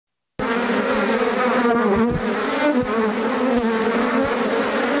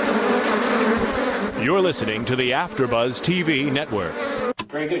You're listening to the AfterBuzz TV Network.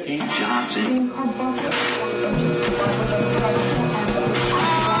 Very good, Keith Johnson.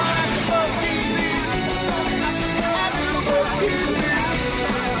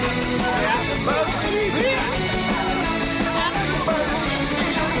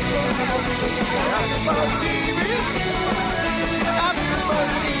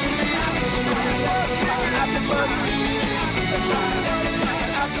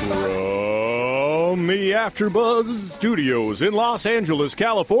 From the AfterBuzz Studios in Los Angeles,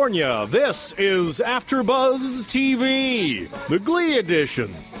 California, this is AfterBuzz TV, the Glee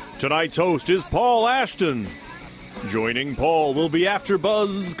edition. Tonight's host is Paul Ashton. Joining Paul will be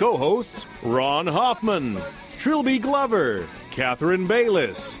AfterBuzz co-hosts Ron Hoffman, Trilby Glover, Catherine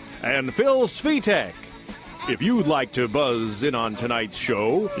Bayless, and Phil Svitek. If you'd like to buzz in on tonight's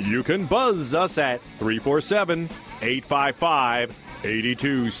show, you can buzz us at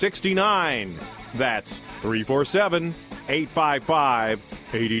 347-855-8269. That's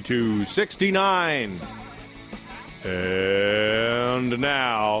 347-855-8269. And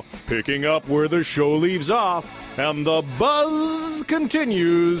now, picking up where the show leaves off, and the buzz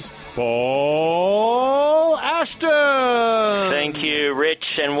continues, Paul Ashton. Thank you,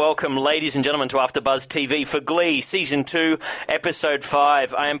 Rich, and welcome, ladies and gentlemen, to AfterBuzz TV for Glee, Season 2, Episode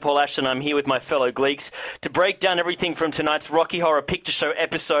 5. I am Paul Ashton. I'm here with my fellow Gleeks to break down everything from tonight's Rocky Horror Picture Show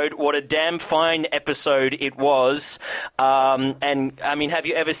episode. What a damn fine episode it was. And, I mean, have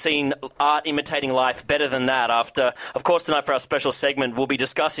you ever seen art imitating life better than that? After, of course, tonight for our special segment, we'll be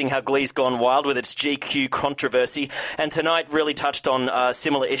discussing how Glee's gone wild with its GQ controversy. And tonight really touched on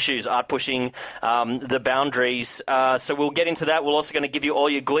similar issues, art pushing the boundaries. So we'll get into that. We're also going to give you all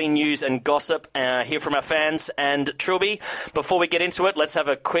your Glee news and gossip, hear from our fans. And Trilby, before we get into it, let's have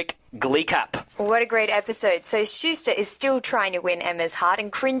a quick Glee cap. What a great episode. So Schuster is still trying to win Emma's heart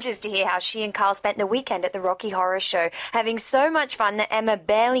and cringes to hear how she and Carl spent the weekend at the Rocky Horror Show, having so much fun that Emma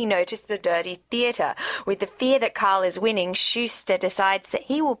barely noticed the dirty theatre. With the fear that Carl is winning, Schuster decides that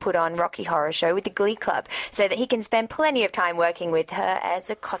he will put on Rocky Horror Show with the Glee Club so that he can spend plenty of time working with her as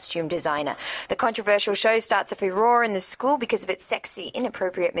a costume designer. The controversial show starts a furore in the school because of its sexy,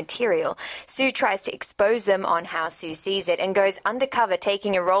 inappropriate material. Sue tries to expose them on how Sue sees it and goes undercover,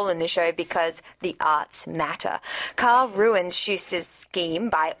 taking a role in the show because the arts matter. Carl ruins Schuster's scheme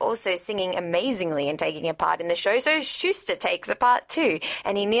by also singing amazingly and taking a part in the show, so Schuster takes a part too,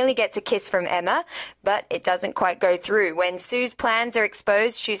 and he nearly gets a kiss from Emma, but it doesn't quite go through. When Sue's plans are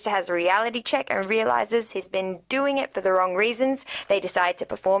exposed, Schuster has a reality check and realizes he's been doing it for the wrong reasons. They decide to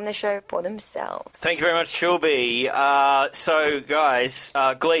perform the show for themselves. Thank you very much, Trilby. So, guys,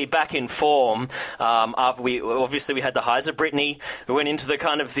 Glee back in form. After we had the highs of Brittany. We went into the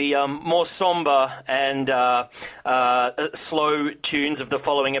kind of the more somber and slow tunes of the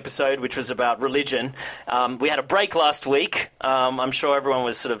following episode, which was about religion. We had a break last week. I'm sure everyone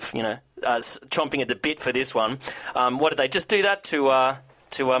was sort of, chomping at the bit for this one. What did they just do that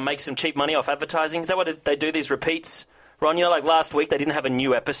to make some cheap money off advertising? Is that what they do, these repeats? Ron, like last week they didn't have a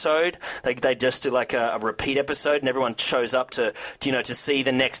new episode. They just do like a repeat episode and everyone shows up to see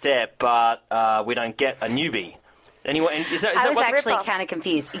the next ep, but we don't get a newbie. Anyway, is that I was what actually kind of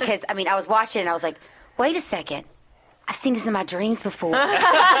confused because, I was watching and I was like, wait a second. I've seen this in my dreams before.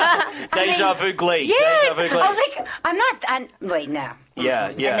 Deja vu Glee. Yes. Deja vu Glee. I was like, wait, no. Yeah.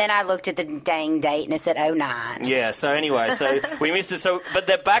 And then I looked at the dang date and it said 09. Yeah, so anyway, we missed it. But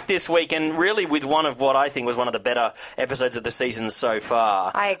they're back this week and really with one of what I think was one of the better episodes of the season so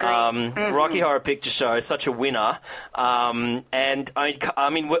far. I agree. Rocky Horror Picture Show, such a winner. And I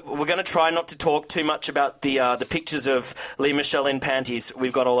mean, we're going to try not to talk too much about the pictures of Lea Michele in panties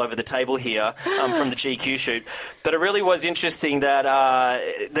we've got all over the table here from the GQ shoot. But it really was interesting that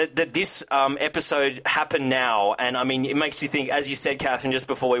that this episode happened now. And I mean, it makes you think, as you said, Catherine, just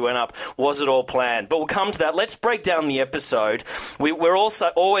before we went up, was it all planned? But we'll come to that. Let's break down the episode. We're also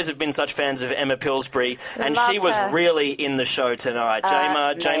always have been such fans of Emma Pillsbury, and Love she was her. really in the show tonight.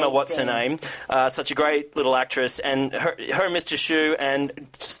 Jama, what's her name? Such a great little actress, and her Mr. Shu and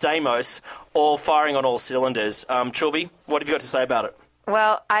Stamos all firing on all cylinders. Trilby, what have you got to say about it?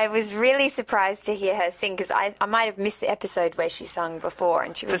 Well, I was really surprised to hear her sing because I might have missed the episode where she sung before,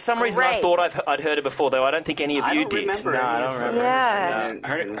 and she was For some reason, I great. thought I'd heard her before, though. I don't think any of you did. Remember No, I don't remember. Yeah.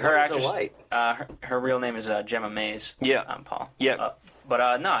 Her actress. White. Her real name is Gemma Mays. Yeah. Paul. Yeah.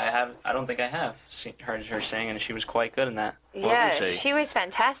 But no, I don't think I have heard her sing, and she was quite good in that. Yeah, Wasn't she? was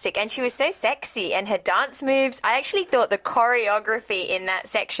fantastic, and she was so sexy, and her dance moves. I actually thought the choreography in that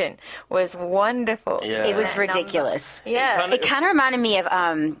section was wonderful. Yeah. It was ridiculous. Yeah. It kind of reminded me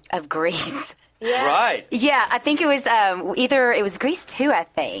of Grease. Yeah. Right. Yeah, I think it was either it was Grease 2, I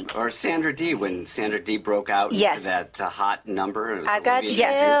think. Or Sandra Dee, when Sandra Dee broke out Yes. into that hot number. It was I got Olivia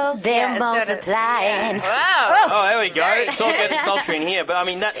chills. They're Yeah, it's sort of- multiplying. Wow. Oh, there we go. It's all getting sultry in here. But I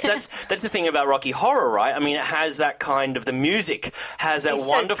mean, that's the thing about Rocky Horror, right? I mean, it has that kind of, the music has that It's so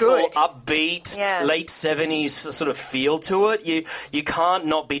wonderful, good. upbeat, Yeah. late 70s sort of feel to it. You can't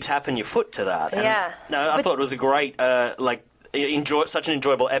not be tapping your foot to that. And, Yeah. No, I thought it was a great, such an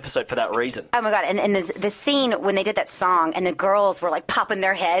enjoyable episode for that reason. Oh my god! And the scene when they did that song, and the girls were like popping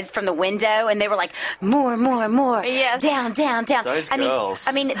their heads from the window, and they were like, "More, more, more! Yes. Down, down, down!" Those girls.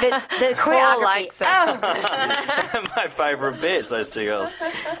 I mean, the choreography. likes it. Oh, My favourite bits, those two girls.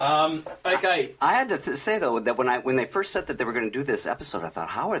 Okay. I had to say though that when they first said that they were going to do this episode, I thought,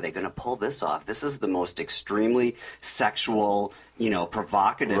 how are they going to pull this off? This is the most extremely sexual,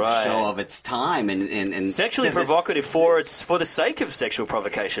 provocative Right. show of its time, and Sexually to this- provocative for the sake of sexual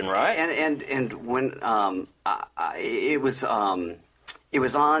provocation, right? And when it was on it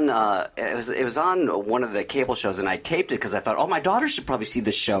was on one of the cable shows, and I taped it because I thought, oh, my daughter should probably see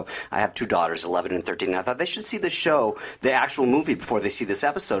this show. I have two daughters, 11 and 13, and I thought they should see the show, the actual movie, before they see this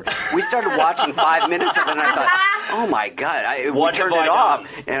episode. We started watching 5 minutes of it, and I thought, oh my god, we What turned have it I off,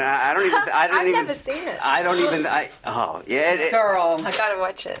 done? and I don't even. I've never seen it. I don't even. girl! I gotta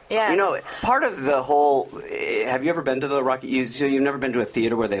watch it. Yeah. Part of the whole. Have you ever been to the Rocky? So you've never been to a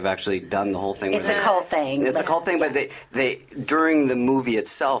theater where they've actually done the whole thing? It's where a they- cult thing. It's a cult thing, but they during the movie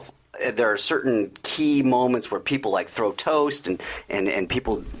itself, there are certain key moments where people like throw toast and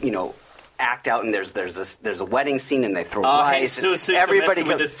people act out, and there's a wedding scene and they throw rice. And everybody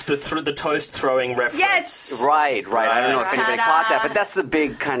with the toast throwing reference. Yes! Right. I don't know if anybody Ta-da. caught that, but that's the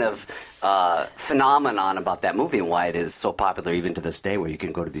big kind of phenomenon about that movie and why it is so popular even to this day, where you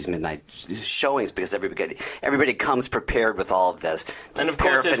can go to these midnight showings because everybody comes prepared with all of this. And of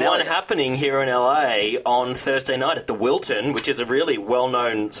course, there's one happening here in LA on Thursday night at the Wilton, which is a really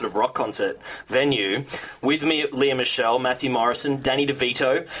well-known sort of rock concert venue, with me, Leah Michelle, Matthew Morrison, Danny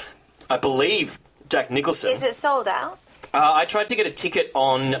DeVito, I believe Jack Nicholson. Is it sold out? I tried to get a ticket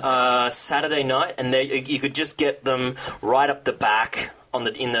on Saturday night, and you could just get them right up the back.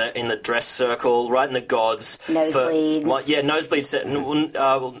 In the dress circle, right in the gods. Nosebleed. Nosebleed set.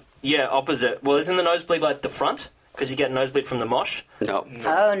 Opposite. Well, isn't the nosebleed like the front? Because you get nosebleed from the mosh. No.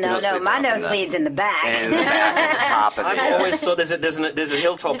 Oh no, Nosebleed's my up in the- nosebleed's in the back. And in the back at the top of I've always thought there's a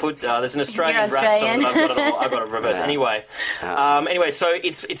hilltop. There's an Australian You're rap song. Australian. That I've got it reversed. Anyway, so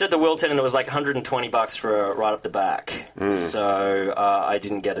it's at the Wilton, and it was like $120 for right up the back. So I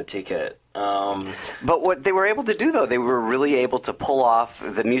didn't get a ticket. But what they were able to do, though, they were really able to pull off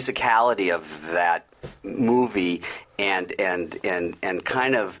the musicality of that movie and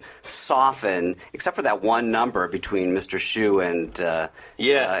kind of soften, except for that one number between Mr. Shu and but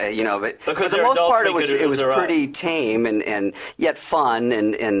Because for the they're most adults, part they it could- was all right. pretty tame and yet fun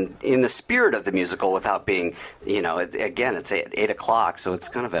and in the spirit of the musical without being again it's at 8 o'clock, so it's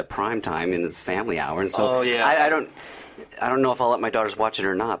kind of at prime time and it's family hour, and so Oh, yeah. I don't know if I'll let my daughters watch it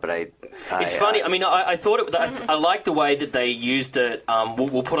or not, but It's funny. I mean, I thought I like the way that they used it.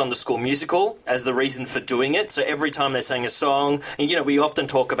 We'll put on the school musical as the reason for doing it. So every time they sang a song, and we often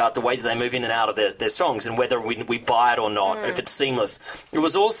talk about the way that they move in and out of their songs and whether we buy it or not, if it's seamless. It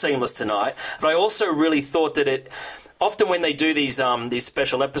was all seamless tonight. But I also really thought that it. Often when they do these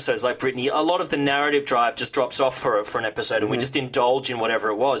special episodes like Brittany, a lot of the narrative drive just drops off for an episode, and we just indulge in whatever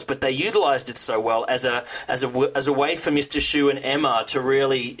it was. But they utilised it so well as a way for Mr. Shu and Emma to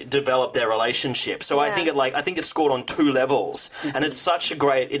really develop their relationship. So I think it scored on two levels, and it's such a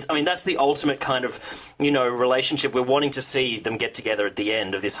great. That's the ultimate kind of relationship. We're wanting to see them get together at the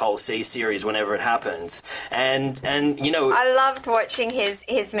end of this whole series whenever it happens, and I loved watching his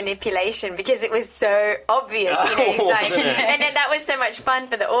manipulation because it was so obvious. He's like, Wasn't it? and then that was so much fun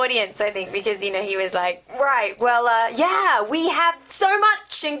for the audience, I think, because he was like, right, well, we have so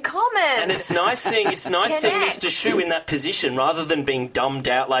much in common. And it's nice seeing Mr. Shu in that position rather than being dumbed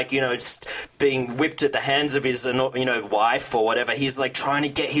out, just being whipped at the hands of his wife or whatever. He's like trying to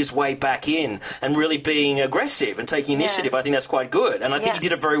get his way back in and really being aggressive and taking initiative. I think that's quite good, and I think he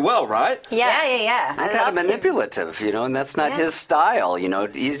did it very well, right? Yeah. kind of manipulative, and that's not his style.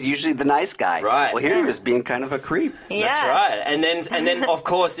 He's usually the nice guy. Right. Well, here he was being kind of a creep. Yeah. That's right. And then of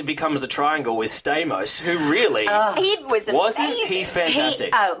course it becomes a triangle with Stamos, who really He was amazing. wasn't he fantastic?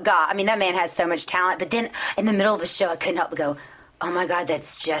 Oh God! I mean, that man has so much talent. But then in the middle of the show, I couldn't help but go, oh my God,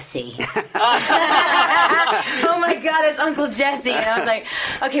 that's Jesse. Oh my God, that's Uncle Jesse. And I was like,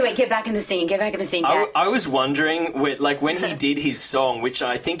 okay, wait, get back in the scene, Kat. I was wondering, when he did his song, which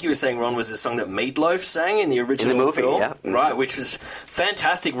I think you were saying, Ron, was the song that Meatloaf sang in the original movie, film. yeah. Right, which was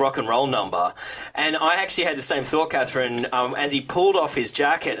fantastic rock and roll number. And I actually had the same thought, Catherine, as he pulled off his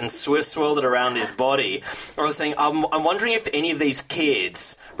jacket and swirled it around his body. I was saying, I'm wondering if any of these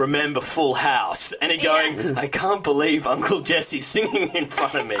kids remember Full House. And they're going, I can't believe Uncle Jesse's singing in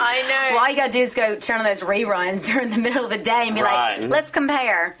front of me. I know. Well, all you gotta do is go turn on those reruns during the middle of the day and be Right. like, let's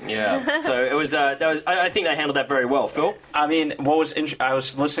compare. Yeah. So it was, I think they handled that very well. Phil? I mean, I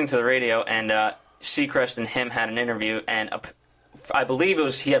was listening to the radio, and Seacrest and him had an interview, and I believe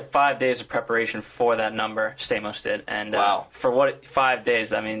he had 5 days of preparation for that number, Stamos did. And Wow. for 5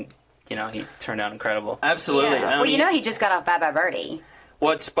 days, I mean, he turned out incredible. Absolutely. Yeah. Well, he just got off Bye Bye Birdie.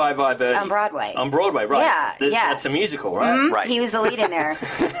 What's Bye Bye Birdie? On Broadway. On Broadway, right. Yeah, yeah. That's a musical, right? Mm-hmm. Right. He was the lead in there.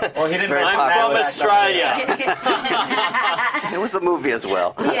 Well, he didn't. Very I'm popular. from Australia. It was a movie as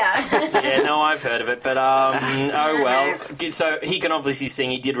well. Yeah. Yeah, no, I've heard of it, but oh well. So he can obviously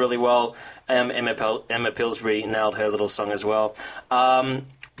sing. He did really well. Emma Pillsbury nailed her little song as well.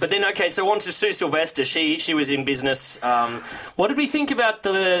 But then, okay, so on to Sue Sylvester. She was in business. What did we think about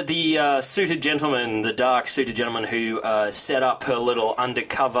the suited gentleman, the dark suited gentleman who set up her little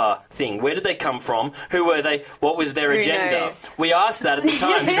undercover thing? Where did they come from? Who were they? What was their agenda? knows? We asked that at the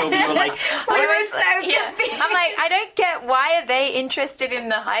time. Shelby, you were like, We were so confused. I'm like, I don't get why are they interested in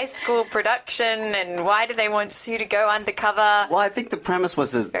the high school production and why do they want Sue to go undercover? Well, I think the premise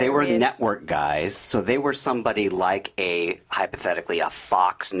was that they Very were weird. network guys, so they were somebody like hypothetically, a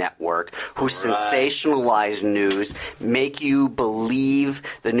Fox network who sensationalize news, make you believe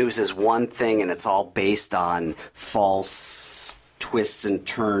the news is one thing and it's all based on false twists and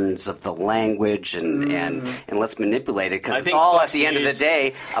turns of the language and let's manipulate it I because it's think all Fox at the end of the News-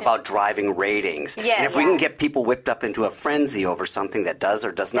 day about driving ratings. Yes. And if we can get people whipped up into a frenzy over something that does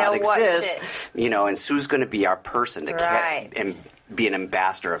or does not They'll watch exist, and Sue's going to be our person to Right. and be an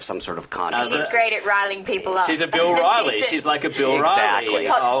ambassador of some sort of consciousness. She's great at riling people up. she's a Bill Riley. She's like a Bill Exactly. Riley.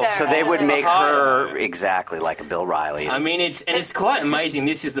 Pop star. So they would make Oh. her exactly like a Bill Riley. I mean, it's quite amazing.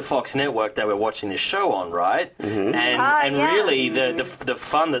 This is the Fox network that we're watching this show on, right? Mm-hmm. And yeah. really, the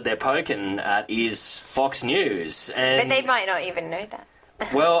fun that they're poking at is Fox News. And But they might not even know that.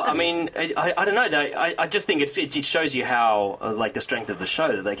 well, I mean, I don't know. I just think it shows you how like the strength of the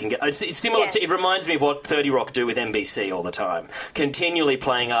show that they can get. It's similar Yes. to. It reminds me of what 30 Rock do with NBC all the time, continually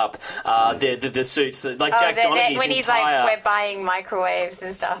playing up the suits like Jack Donaghy's when he's entire. like, we're buying microwaves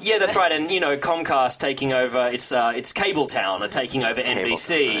and stuff. Yeah, that's right, and Comcast taking over. It's Cabletown are taking over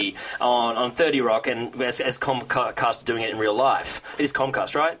NBC on 30 Rock, and as Comcast are doing it in real life. It is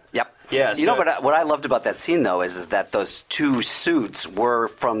Comcast, right? Yep. Yeah. You know what I loved about that scene though is that those two suits were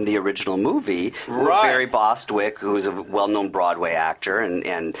from the original movie. Right. Barry Bostwick, who's a well-known Broadway actor and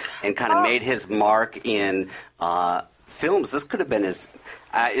kind of made his mark in films. This could have been his.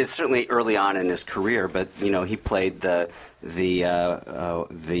 Is certainly early on in his career, but he played the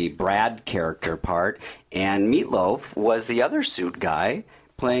Brad character part, and Meatloaf was the other suit guy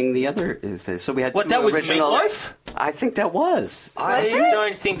playing the other. So we had What, two that was original. Meatloaf? I think that was. I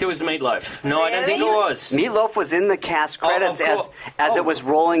don't think there was Meatloaf. No, I don't think it was. Meatloaf was in the cast credits course. as it was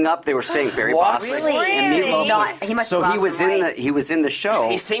rolling up. They were saying Barry Bostwick Really? and Meatloaf. Not, he must So have he was lost in some weight. he was in the show,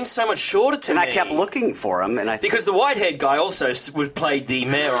 He seems so much shorter to and me. I kept looking for him, and I Because the white-haired guy also was played the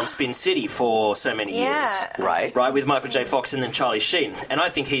mayor on Spin City for so many years. right. Right, with Michael J. Fox and then Charlie Sheen. And I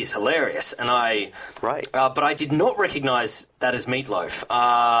think he's hilarious. And Right. but I did not recognise that as Meatloaf.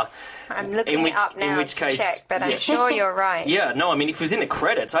 I'm looking In which- it up in now which to case- check, but I'm yeah. sure you're right. Yeah, no, I mean, if he was in the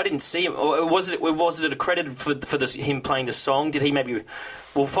credits, I didn't see him. Or was it a credit for him playing the song? Did he maybe...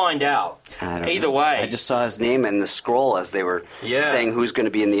 We'll find out. I don't Either know. way. I just saw his name in the scroll as they were saying who's going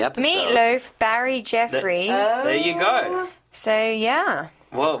to be in the episode. Meatloaf, Barry Jeffries. There you go. So yeah.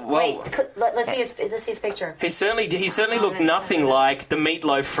 Well, Wait, let's see his picture. he certainly looked nothing like the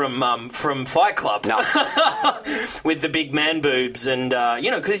Meatloaf from Fight Club. No. With the big man boobs and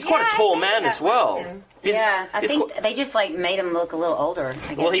because he's quite a tall man as well. Yeah, I think they just made him look a little older. I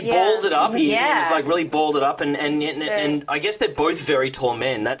guess. Well, he Yeah. balled it up. He Yeah. was really balled it up, and I guess they're both very tall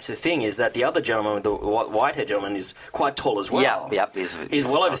men. That's the thing, is that the other gentleman, the white-haired gentleman, is quite tall as well. Yeah, He's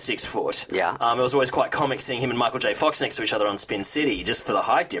well over 6 foot. Yeah. It was always quite comic seeing him and Michael J. Fox next to each other on Spin City, just for the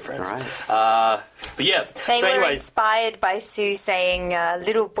height difference. Right. But yeah. They so were anyway, inspired by Sue saying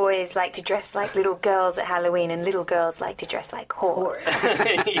little boys like to dress like little girls at Halloween and little girls like to dress like whores.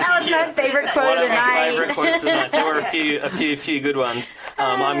 That was my favorite quote one of of the my night. favourite quotes of the night. There were a few good ones.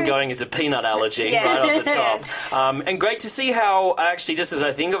 I'm going as a peanut allergy right off the top. And great to see how, actually, just as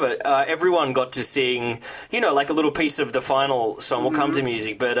I think of it, everyone got to sing, like a little piece of the final song. We'll come to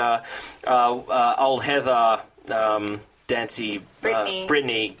music, but old Heather, Dancy,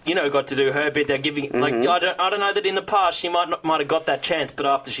 Brittany, got to do her bit. They're giving I don't know that in the past she might have got that chance, but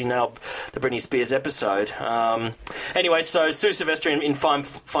after she nailed the Britney Spears episode. Anyway, so Sue Sylvester in fine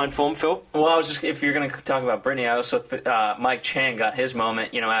form, Phil. Well, I was just, if you're going to talk about Britney, I also Mike Chang got his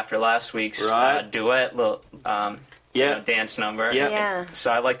moment, after last week's duet little. Dance number. Yeah. So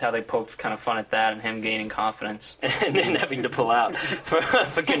I liked how they poked kind of fun at that and him gaining confidence. And then having to pull out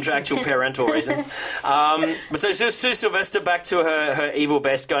for contractual parental reasons. But so Sue Sylvester back to her evil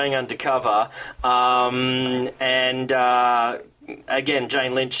best, going undercover. And again,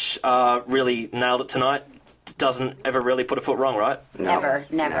 Jane Lynch really nailed it tonight. Doesn't ever really put a foot wrong, right?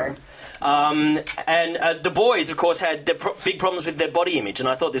 Never. And the boys, of course, had big problems with their body image, and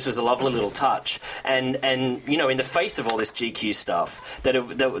I thought this was a lovely little touch. And in the face of all this GQ stuff that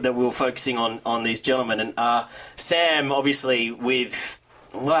we were focusing on these gentlemen, and Sam, obviously, with...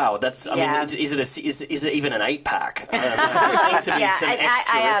 Wow, that's. I mean, is it even an 8-pack? There seem to be some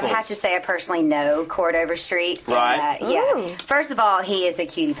extra I ripples. have to say, I personally know Cord Overstreet. Right. And, First of all, he is a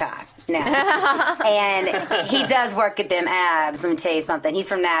cutie pie. No. And he does work at them abs. Let me tell you something. He's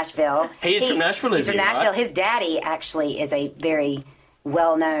from Nashville. He's from Nashville, is he? He's from Nashville. Right? His daddy actually is a very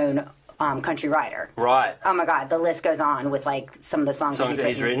well-known country writer. Right. Oh my God, the list goes on with some of the songs that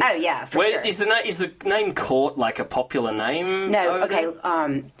he's written. Oh yeah, for sure. Is the name Court like a popular name? No. Okay.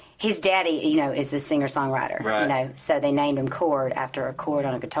 His daddy, is a singer-songwriter. Right. So they named him Chord after a chord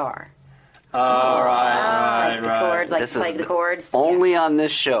on a guitar. Oh, right. The chords, play the chords. Only on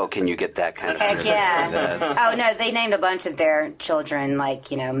this show can you get that kind of Heck trivia. yeah. Oh, no, they named a bunch of their children,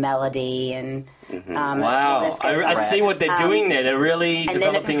 Melody and... Wow. I see what they're doing there. They're really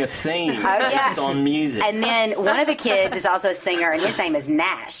developing a theme based on music. And then one of the kids is also a singer, and his name is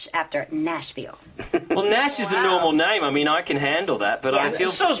Nash, after Nashville. Well, Nash is a normal name. I mean, I can handle that, but I feel...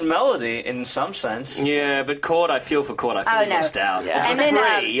 So's Melody, in some sense. Yeah, but Chord, I feel he lost out. Yeah. And then,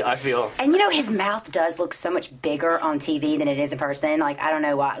 I feel... And, his mouth does look so much bigger on TV than it is in person. I don't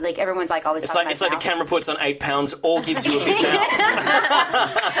know why. Everyone's always talking about It's like the camera puts on 8 pounds, all gives you a big mouth.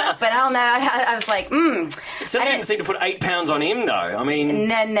 But I don't know. I was like, Except you didn't seem to put 8 pounds on him, though. I mean...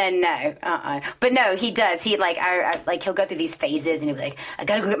 No. But no, he does. He, he'll go through these phases, and he'll be like, I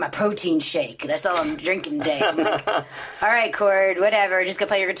gotta go get my protein shake. That's all I'm drinking today. I'm like, all right, Cord, whatever. Just go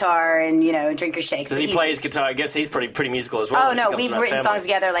play your guitar and, drink your shakes. Does he play his guitar? I guess he's pretty musical as well. Oh, no, we've written songs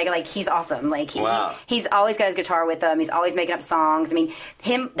together. He's awesome. He's always got his guitar with him. He's always making up songs. I mean,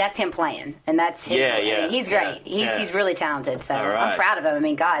 that's him playing, and that's his... I mean, he's great. He's really talented, so I'm proud of him. I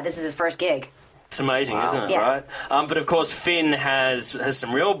mean, God, this is his first gig. It's amazing, isn't it, right? But, of course, Finn has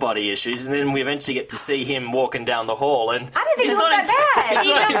some real body issues, and then we eventually get to see him walking down the hall. And I didn't think he looked that bad.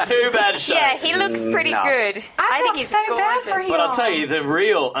 He's not in too bad a shape. Yeah, he looks pretty good. I think he's so gorgeous. bad for him. But I'll tell you, the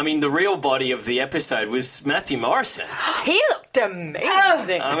real body of the episode was Matthew Morrison. He looked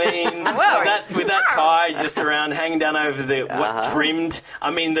amazing. I mean, with that tie just around, hanging down over the trimmed. I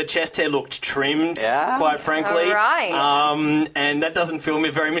mean, the chest hair looked trimmed, quite frankly. All right. And that doesn't feel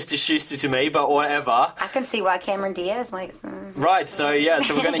very Mr. Schuster to me, but whatever. I can see why Cameron Diaz likes him. Right, so we're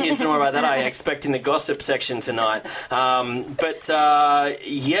going to hear some more about that, I expect, in the gossip section tonight.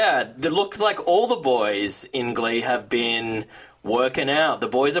 It looks like all the boys in Glee have been working out. The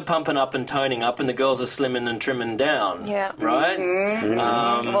boys are pumping up and toning up, and the girls are slimming and trimming down. Yeah. Right?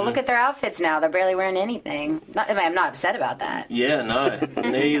 Mm-hmm. Well, look at their outfits now. They're barely wearing anything. I'm not upset about that. Yeah, no.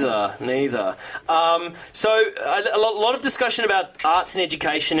 Neither. So, a lot of discussion about arts and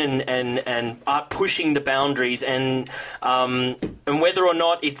education and art pushing the boundaries and whether or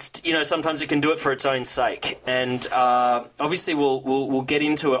not it's, sometimes it can do it for its own sake. And obviously we'll get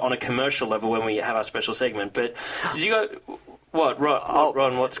into it on a commercial level when we have our special segment. But did you go... What,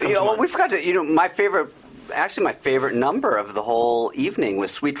 Ron, what's coming to mind? We forgot to, my favorite number of the whole evening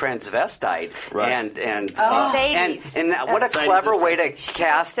was Sweet Transvestite. Right. And what a Sadie's clever way to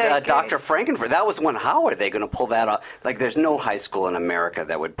cast so Dr. Frankenfurter. That was one. How are they going to pull that off? There's no high school in America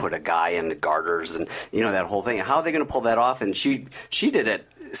that would put a guy in garters and, that whole thing. How are they going to pull that off? And she did it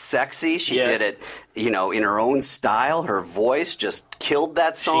sexy. She did it, in her own style. Her voice just killed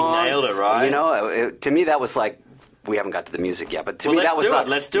that song. She nailed it, right? To me, that was like we haven't got to the music yet. But to me, that was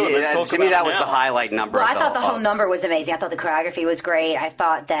let's do it. Let's talk to me, that was now. the highlight number. Well, I thought the whole number was amazing. I thought the choreography was great. I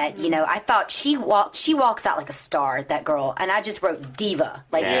thought that I thought she walks out like a star. That girl, and I just wrote diva.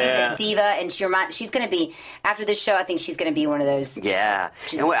 Like she's a diva, and she's going to be after this show. I think she's going to be one of those. Yeah,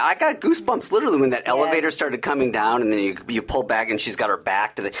 and I got goosebumps literally when that elevator started coming down, and then you pull back, and she's got her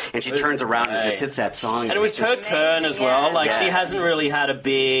back to and she turns around and just hits that song. And it was her turn as well. Like she hasn't really had a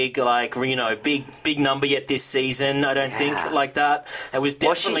big big number yet this season. I don't think like that. It was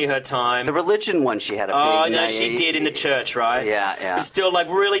definitely her time. The religion one, she had a big. Oh no, she did in the church, right? Yeah. But still, like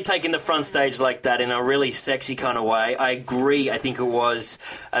really taking the front stage like that in a really sexy kind of way. I agree. I think it was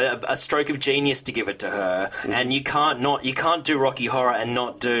a stroke of genius to give it to her. And you can't do Rocky Horror and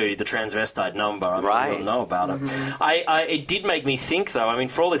not do the transvestite number. I mean, we all know about it. It did make me think, though. I mean,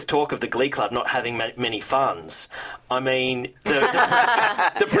 for all this talk of the Glee Club not having many funds, I mean,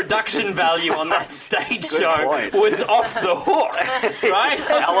 the production value on that stage show was off the hook, right?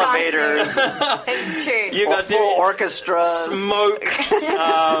 Elevators. It's true. You got full orchestra, smoke.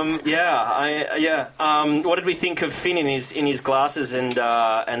 What did we think of Finn in his glasses and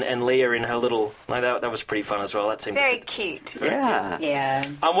Leah in her little? Like that was pretty fun as well. That seemed very cute. Yeah.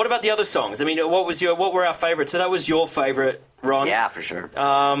 What about the other songs? I mean, what were our favourites? So that was your favourite, Ron? Yeah, for sure.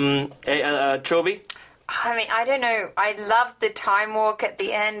 Trilby? I mean, I don't know. I loved the time walk at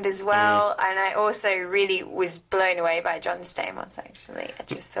the end as well, and I also really was blown away by John Stamos, actually. I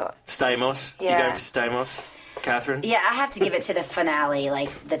just thought... Stamos? Yeah. You going for Stamos? Catherine? Yeah, I have to give it to the finale, like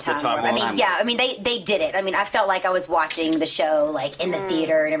the time warp. I mean, they did it. I mean, I felt like I was watching the show, like, in the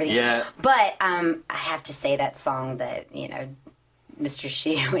theater and everything. Yeah. But I have to say that song that, Mr.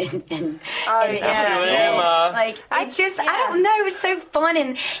 Shue and Emma. Like, I don't know, it was so fun.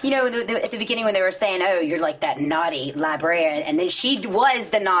 And, at the beginning when they were saying, oh, you're like that naughty librarian, and then she was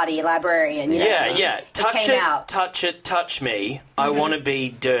the naughty librarian. Touch it, touch me. I want to be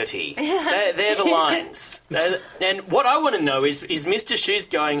dirty. They're the lines. And what I want to know is Mr. Shue's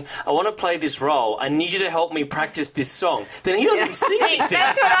going, I want to play this role. I need you to help me practice this song. Then he doesn't sing anything.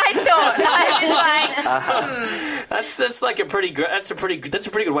 That's what I thought. I was like, That's like a pretty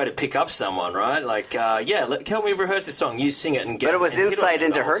good way to pick up someone, right? Like, help me rehearse this song. You sing it and get. But it was insight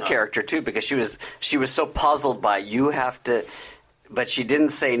into her character too, because she was so puzzled by you have to. But she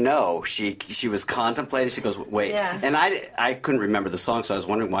didn't say no. She was contemplating. She goes, wait. Yeah. And I couldn't remember the song, so I was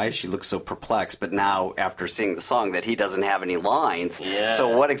wondering why she looked so perplexed. But now, after seeing the song, that he doesn't have any lines. Yeah.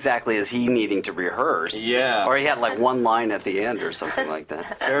 So what exactly is he needing to rehearse? Yeah. Or he had like one line at the end or something like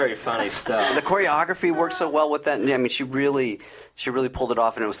that. Very funny stuff. The choreography worked so well with that. I mean, she really pulled it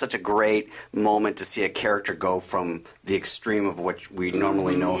off, and it was such a great moment to see a character go from the extreme of what we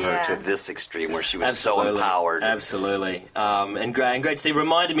normally know her to this extreme where she was so empowered. Absolutely. And great to see. It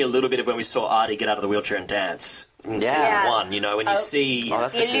reminded me a little bit of when we saw Artie get out of the wheelchair and dance in season 1, when you see...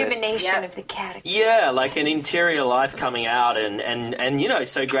 the illumination of the character. Yeah, like an interior life coming out, and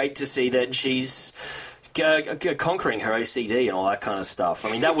so great to see that she's... conquering her OCD and all that kind of stuff.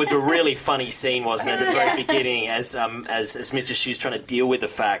 I mean, that was a really funny scene, wasn't it, at the very beginning, as Mr. Shue's trying to deal with the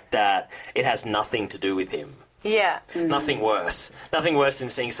fact that it has nothing to do with him. Yeah. Nothing worse than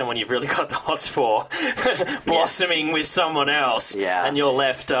seeing someone you've really got the hots for blossoming with someone else, and you're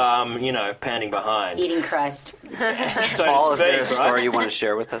left, panting behind. Eating crust. So Paul, to speak, is there a story you want to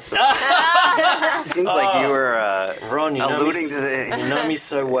share with us? Seems like you were Ron, alluding to you know me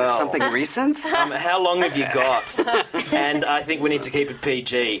so well. Something recent? How long have you got? And I think we need to keep it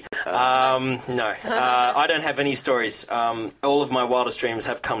PG. No, I don't have any stories. All of my wildest dreams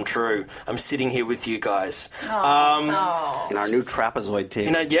have come true. I'm sitting here with you guys. In our new trapezoid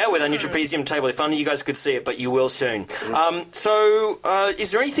table. With our new trapezium table. If only you guys could see it, but you will soon.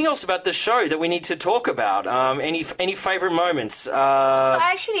 Is there anything else about the show that we need to talk about? Any favourite moments?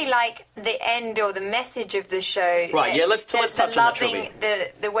 I actually like the end or the message of the show. Right, let's touch on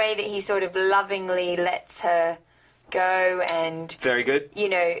that. The way that he sort of lovingly lets her go and... Very good.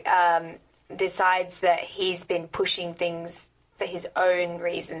 Decides that he's been pushing things for his own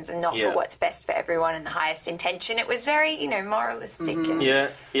reasons and not for what's best for everyone and the highest intention. It was very, moralistic. And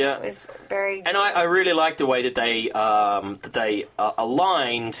it was very... And I really liked the way that they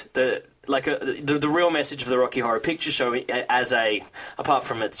aligned the real message of the Rocky Horror Picture Show as apart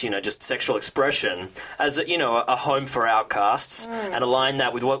from its, just sexual expression, as a home for outcasts, and align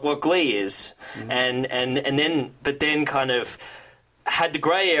that with what Glee is, and then kind of had the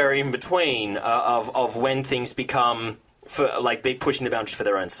grey area in between of when things become for like be pushing the boundaries for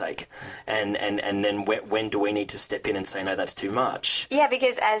their own sake, and then when do we need to step in and say no, that's too much? Yeah,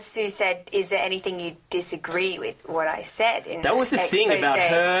 because as Sue said, is there anything you disagree with what I said? That was the thing about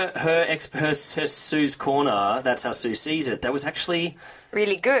her Sue's corner. That's how Sue sees it. That was actually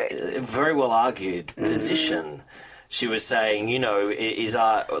really good, a very well argued position. She was saying, you know, is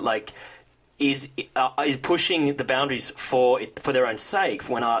pushing the boundaries for their own sake.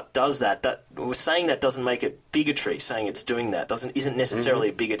 When art does that, saying that doesn't make it bigotry. Saying it's doing that isn't necessarily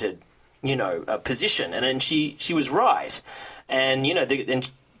a bigoted, you know, position. And she was right. And you know,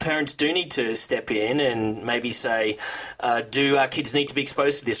 parents do need to step in and maybe say, do our kids need to be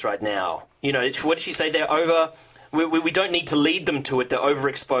exposed to this right now? You know, what did she say? They're over. We don't need to lead them to it. They're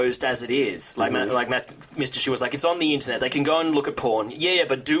overexposed as it is. Like Mr. Xu was like, it's on the internet. They can go and look at porn. Yeah,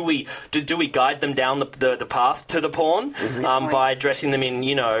 but do we guide them down the path to the porn by dressing them in,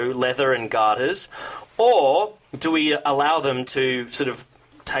 you know, leather and garters, or do we allow them to sort of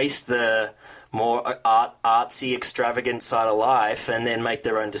taste the more artsy, extravagant side of life and then make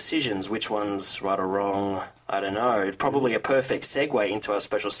their own decisions? Which one's right or wrong? I don't know. Probably a perfect segue into our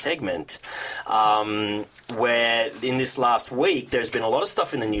special segment, where in this last week there's been a lot of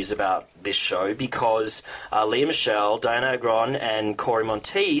stuff in the news about this show because Lea Michele, Diana Agron, and Corey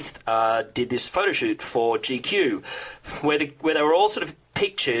Monteith did this photo shoot for GQ, where they were all sort of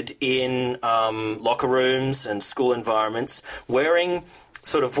pictured in locker rooms and school environments wearing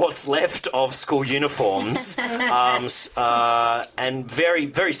sort of what's left of school uniforms, and very,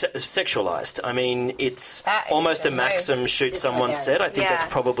 very sexualized. I mean, it's almost a Maxim shoot, someone said. I think that's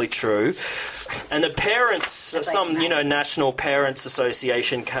probably true. And the parents, some, you know, National Parents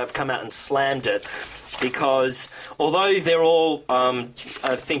Association have come out and slammed it because although they're all,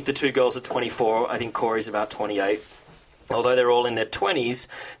 I think the two girls are 24, I think Corey's about 28, although they're all in their 20s,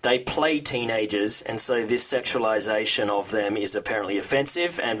 they play teenagers, and so this sexualization of them is apparently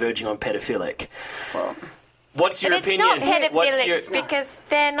offensive and verging on pedophilic. Well, what's your opinion? It's not pedophilic because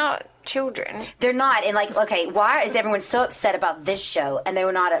they're not children. They're not. And like, okay, why is everyone so upset about this show and they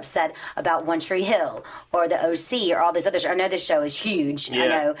were not upset about One Tree Hill or the OC or all these other shows? I know this show is huge. Yeah, I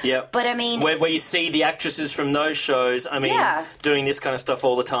know. Yeah. But I mean, where you see the actresses from those shows, I mean, doing this kind of stuff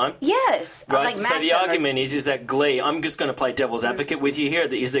all the time. Yes. Right. Like so the argument is that Glee, I'm just going to play devil's advocate with you here,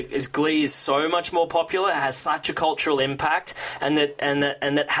 is Glee is so much more popular, has such a cultural impact, and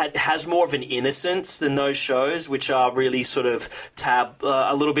that has more of an innocence than those shows, which are really sort of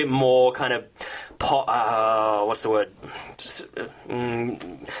a little bit more kind of what's the word?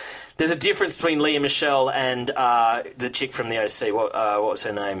 There's a difference between Lea Michele and the chick from the OC. What was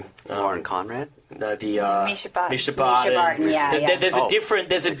her name? Lauren Conrad. No, Misha Barton. Misha Barton. Yeah. There's a different.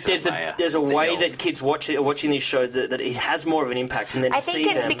 There's a way that kids watching these shows that it has more of an impact. And then I think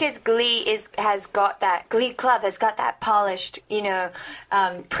it's because Glee has got that polished, you know,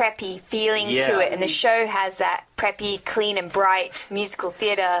 preppy feeling to it, and the show has that preppy, clean and bright musical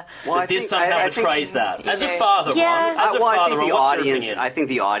theatre. Well, this somehow betrays that. As a father, yeah. Ron, as a father, what's your opinion? I think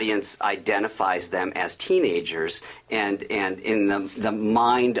the audience identifies them as teenagers, and in the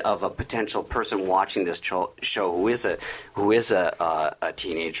mind of a potential person watching this show who is a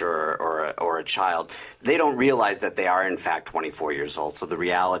teenager or a child, they don't realize that they are in fact 24 years old. So the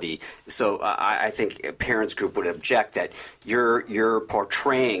reality, I think a parents group would object that you're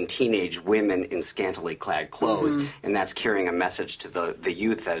portraying teenage women in scantily clad clothes, and that's carrying a message to the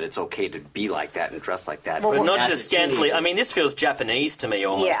youth that it's okay to be like that and dress like that. But not just scantily. I mean, this feels Japanese to me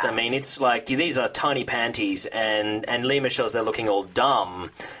almost. Yeah. I mean, it's like these are tiny panties, and Lea Michele's they're looking all dumb.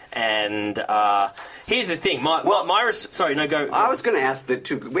 And here's the thing, Myra's. Sorry, no, go. I was going to ask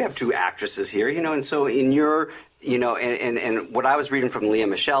we have two actresses here, you know, and so in your, you know, and what I was reading from Lea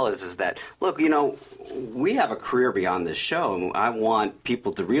Michele is that, look, you know, we have a career beyond this show, and I want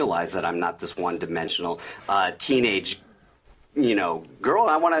people to realize that I'm not this one-dimensional teenage, you know, girl.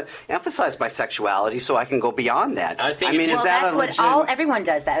 I want to emphasize my sexuality so I can go beyond that. Everyone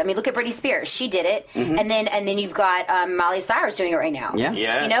does that. I mean, look at Britney Spears. She did it, and then you've got Miley Cyrus doing it right now.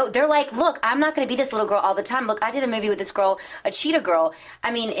 Yeah. You know, they're like, look, I'm not going to be this little girl all the time. Look, I did a movie with this girl, a cheetah girl.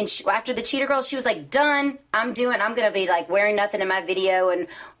 I mean, after the cheetah girl, she was like, done. I'm going to be like wearing nothing in my video and.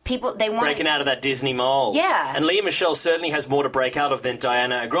 People, they want breaking out of that Disney mold. Yeah. And Lea Michele certainly has more to break out of than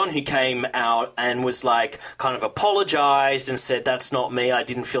Diana Agron, who came out and was like kind of apologized and said, that's not me, I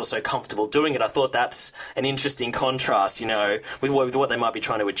didn't feel so comfortable doing it. I thought that's an interesting contrast, you know, with what they might be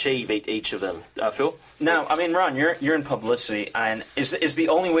trying to achieve, each of them. Phil? No, I mean, Ron, you're in publicity, and is the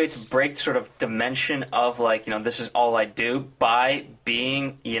only way to break sort of dimension of, like, you know, this is all I do by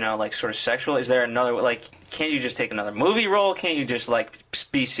being, you know, like, sort of sexual? Is there another, like, can't you just take another movie role? Can't you just like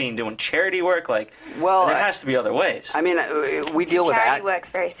be seen doing charity work? Like, well, there has to be other ways. I mean, we deal with charity work's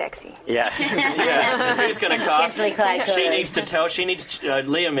very sexy. Yes. Yeah. Who's going to cast?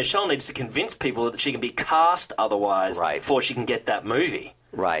 Lea Michele needs to convince people that she can be cast otherwise before she can get that movie.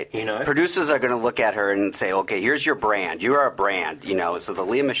 Right. You know? Producers are going to look at her and say, okay, here's your brand. You are a brand, you know. So the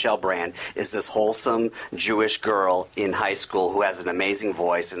Lea Michele brand is this wholesome Jewish girl in high school who has an amazing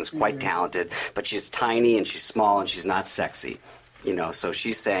voice and is quite talented, but she's tiny and she's small and she's not sexy. You know, so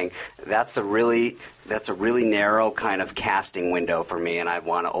she's saying that's a really narrow kind of casting window for me, and I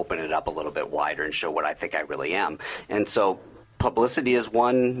want to open it up a little bit wider and show what I think I really am. And so publicity is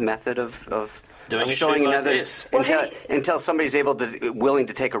one method of showing another until somebody's willing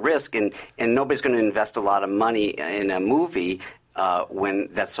to take a risk, and nobody's going to invest a lot of money in a movie when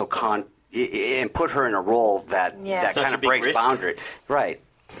that's so and put her in a role that kind of breaks boundary. Right.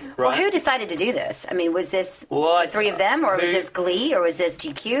 Well, who decided to do this? I mean, was this three of them, or was this Glee, or was this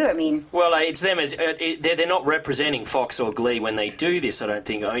GQ? I mean, well, it's them. They're not representing Fox or Glee when they do this. I don't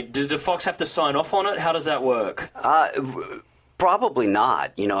think. I mean, did Fox have to sign off on it? How does that work? Probably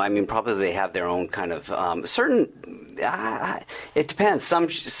not. You know, I mean, probably they have their own kind of certain. It depends. Some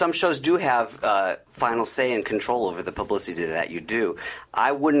shows do have final say and control over the publicity that you do.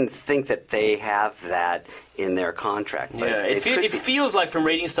 I wouldn't think that they have that in their contract. But yeah, it feels like from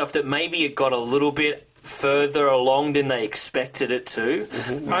reading stuff that maybe it got a little bit further along than they expected it to.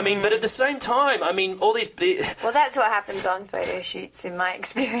 Mm-hmm. I mean, but at the same time, I mean, all these... Well, that's what happens on photo shoots, in my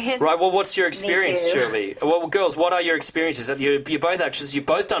experience. Right, well, what's your experience, Shirley? Well, girls, what are your experiences? You're both actresses, you've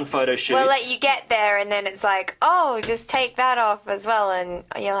both done photo shoots. Well, like, you get there and then it's like, oh, just take that off as well, and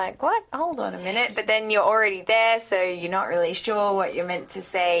you're like, what? Hold on a minute. But then you're already there, so you're not really sure what you're meant to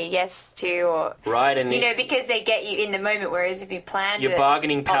say yes to, or... Right, and... You know, because they get you in the moment, whereas if you planned your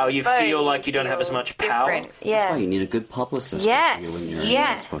bargaining power, you feel like you don't have as much power. Yeah. That's why you need a good publicist. Yes.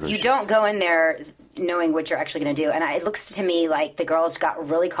 You don't go in there knowing what you're actually going to do. And it looks to me like the girls got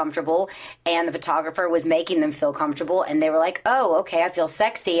really comfortable, and the photographer was making them feel comfortable, and they were like, oh, okay, I feel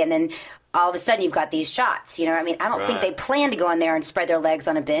sexy. And then all of a sudden you've got these shots. You know what I mean? I don't think they plan to go in there and spread their legs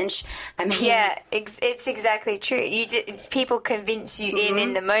on a bench. I mean... Yeah, it's exactly true. People convince you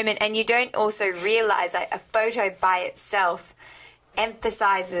in the moment, and you don't also realize like, a photo by itself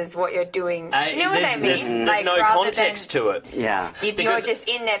emphasizes what you're doing. Do you know what I mean? There's no context to it. Yeah. If you're just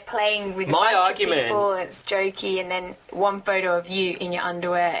in there playing with a bunch of people, it's jokey, and then one photo of you in your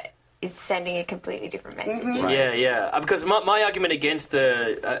underwear is sending a completely different message. Mm-hmm. Right. Yeah. Because my argument against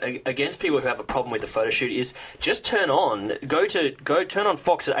people who have a problem with the photo shoot is just turn on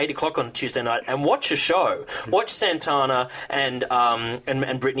Fox at 8:00 on Tuesday night and watch a show. Watch Santana and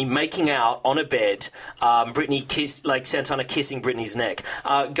Britney making out on a bed. Santana kissing Britney's neck.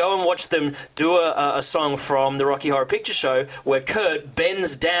 Go and watch them do a song from the Rocky Horror Picture Show where Kurt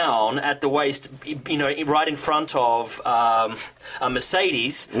bends down at the waist, you know, right in front of a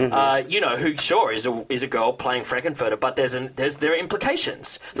Mercedes. Mm-hmm. Who sure is a girl playing Frankenfurter, but there are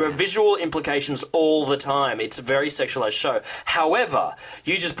implications. There are visual implications all the time. It's a very sexualized show. However,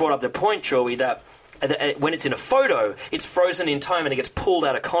 you just brought up the point, Joey, that when it's in a photo, it's frozen in time and it gets pulled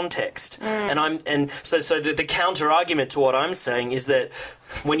out of context. So the counter argument to what I'm saying is that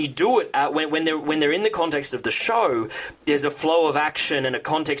when you do it, when they're in the context of the show, there's a flow of action and a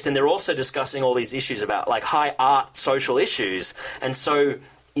context, and they're also discussing all these issues about like high art, social issues, and so.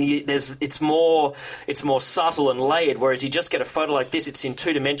 It's more subtle and layered, whereas you just get a photo like this, it's in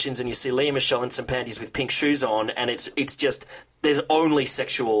 2 dimensions, and you see Lea Michele in some panties with pink shoes on, and it's just there's only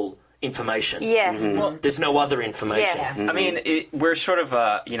sexual information. Yeah. Mm-hmm. Well, there's no other information. Yes. I mean, we're sort of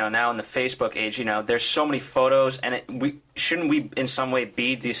now in the Facebook age. You know, there's so many photos, and shouldn't we in some way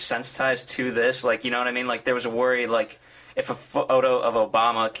be desensitized to this? Like, you know what I mean? Like, there was a worry like. If a photo of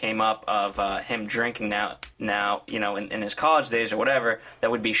Obama came up of him drinking now, you know, in his college days or whatever,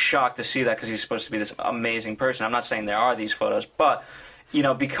 that would be shocked to see that because he's supposed to be this amazing person. I'm not saying there are these photos, but, you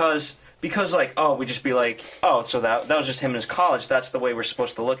know, because like, oh, we just be like, oh, so that was just him in his college. That's the way we're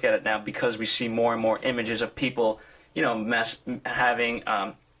supposed to look at it now because we see more and more images of people, you know, having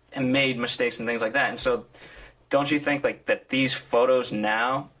made mistakes and things like that. And so don't you think like that these photos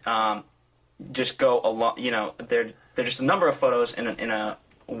now just go along, you know, they're just a number of photos in a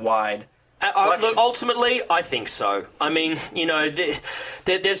wide look, ultimately, I think so. I mean, you know,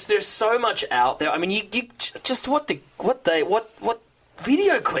 there's so much out there. I mean, you just what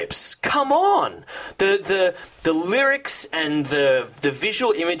video clips. Come on, the lyrics and the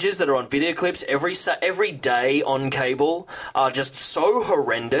visual images that are on video clips every day on cable are just so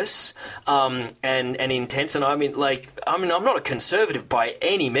horrendous and intense. And I'm not a conservative by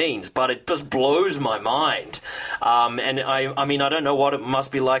any means, but it just blows my mind. And I don't know what it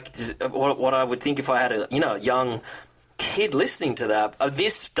must be like. What I would think if I had a young kid listening to that.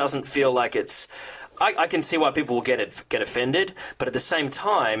 This doesn't feel like it's. I can see why people will get offended, but at the same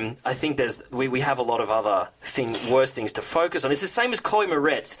time, I think we have a lot of other worse things to focus on. It's the same as Chloe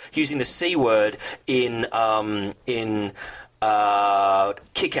Moretz using the C word in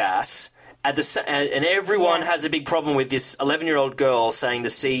Kick-Ass. And everyone has a big problem with this 11-year-old girl saying the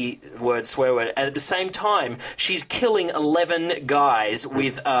C word, swear word. And at the same time, she's killing 11 guys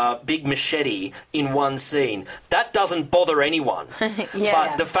with a big machete in one scene. That doesn't bother anyone.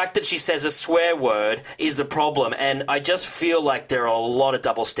 But the fact that she says a swear word is the problem. And I just feel like there are a lot of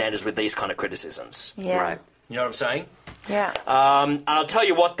double standards with these kind of criticisms. Yeah. Right. You know what I'm saying? Yeah. And I'll tell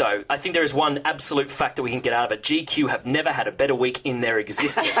you what, though. I think there is one absolute fact that we can get out of it. GQ have never had a better week in their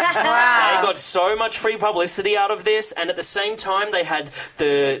existence. Wow. They got so much free publicity out of this, and at the same time, they had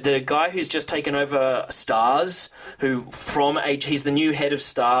the guy who's just taken over Starz, he's the new head of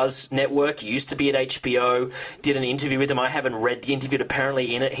Starz Network. He used to be at HBO. Did an interview with him. I haven't read the interview, but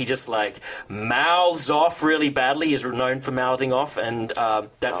apparently in it, he just mouths off really badly. He's known for mouthing off, and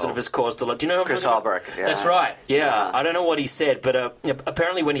that sort of has caused a lot. Do you know who I'm Chris talking Albrecht? Yeah. That's right. Yeah. I don't know what he said, but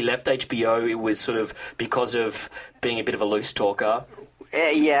apparently when he left HBO, it was sort of because of being a bit of a loose talker.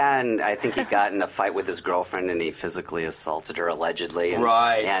 Yeah, and I think he got in a fight with his girlfriend, and he physically assaulted her allegedly.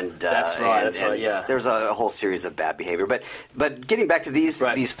 Right. And that's right. Yeah. There's a whole series of bad behavior, but getting back to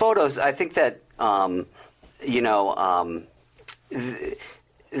these photos, I think that both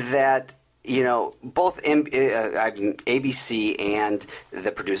ABC and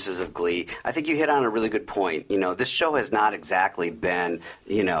the producers of Glee, I think you hit on a really good point. This show has not exactly been,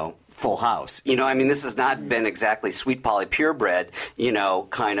 Full House. This has not been exactly Sweet Polly Purebred,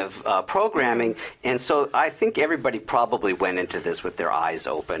 kind of programming. And so I think everybody probably went into this with their eyes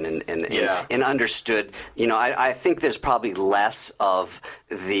open and understood. I think there's probably less of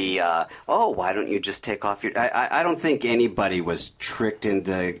the, why don't you just take off your... I don't think anybody was tricked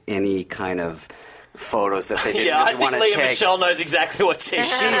into any kind of photos that they didn't really want to take. I think Lea Michele knows exactly what she's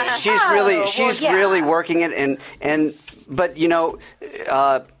She's really working it. But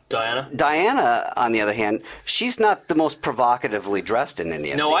Diana, on the other hand, she's not the most provocatively dressed in any of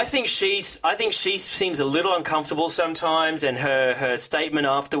these. No, I think she seems a little uncomfortable sometimes, and her statement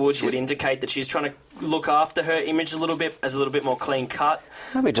afterwards would indicate that she's trying to look after her image a little bit more clean cut.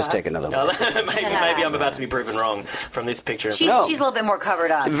 Let me just take another look. maybe I'm about to be proven wrong from this picture. She's a little bit more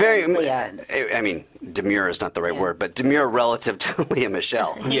covered up. Demure is not the right word, but demure relative to Lea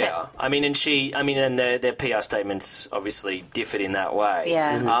Michele. Yeah, and their PR statements obviously differed in that way.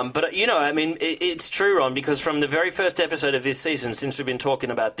 Yeah. But it's true, Ron, because from the very first episode of this season, since we've been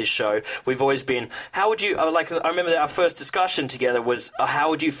talking about this show, we've always been, how would you, I remember our first discussion together was, how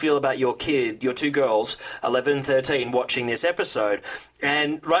would you feel about your two girls, 11 and 13, watching this episode?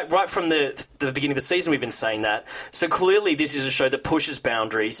 And right from the beginning of the season, we've been saying that. So clearly, this is a show that pushes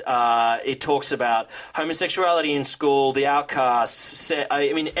boundaries. It talks about homosexuality in school, the outcasts.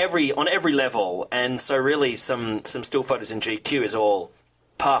 On every level. And so really, some still photos in GQ is all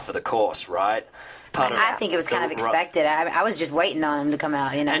par for the course, right? I think it was kind of expected. I was just waiting on him to come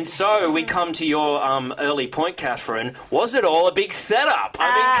out, And so we come to your early point, Catherine. Was it all a big setup?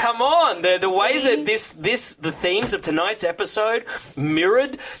 Come on. The way that the themes of tonight's episode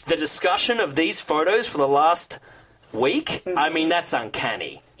mirrored the discussion of these photos for the last week, that's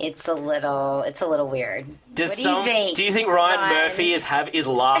uncanny. It's a little weird. What do you think? Do you think Ryan Murphy is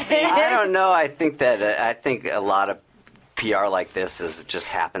laughing? I don't know. I think a lot of PR like this is just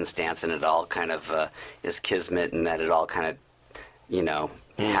happenstance, and it all kind of is kismet, and that it all kind of,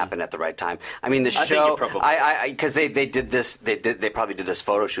 happened at the right time. The show, because they did this, they probably did this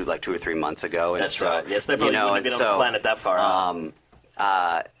photo shoot like 2 or 3 months ago. And that's right. Yes, they probably wouldn't have been on the planet that far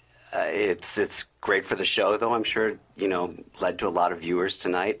out. It's great for the show, though. I'm sure led to a lot of viewers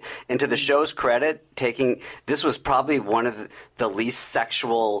tonight. And to the show's credit, this was probably one of the least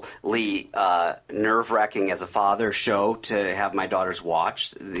sexually nerve-wracking as a father show to have my daughters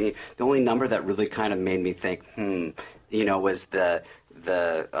watch. The only number that really kind of made me think, was the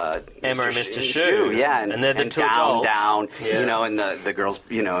Emma and Mr. Shu. Yeah, and they're the two down, adults. And the girls,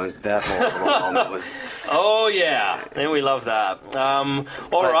 that whole little moment was... Oh, yeah. And we love that. All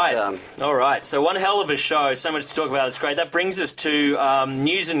right. So one hell of a show. So much to talk about. It's great. That brings us to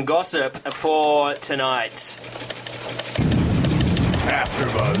news and gossip for tonight.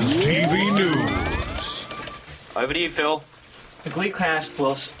 AfterBuzz TV News. Over to you, Phil. The Glee cast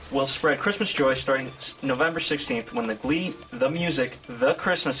will spread Christmas joy starting November 16th when the Glee The Music The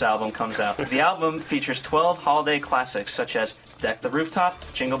Christmas album comes out. The album features 12 holiday classics such as Deck the Rooftop,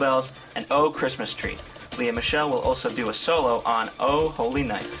 Jingle Bells, and Oh Christmas Tree. Lea Michele will also do a solo on Oh Holy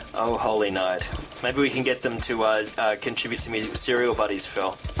Night. Oh Holy Night. Maybe we can get them to contribute some music with Serial Buddies,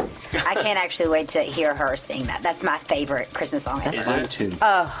 Phil. I can't actually wait to hear her sing that. That's my favorite Christmas song. That's mine too.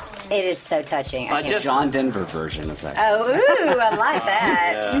 Oh, it is so touching. John Denver version is that? Oh, ooh, I like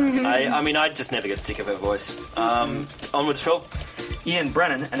that. Yeah. Mm-hmm. I just never get sick of her voice. Onward, Phil. Ian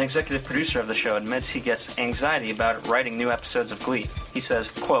Brennan, an executive producer of the show, admits he gets anxiety about writing new episodes of Glee. He says,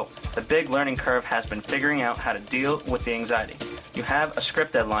 quote, "The big learning curve has been figuring out how to deal with the anxiety. You have a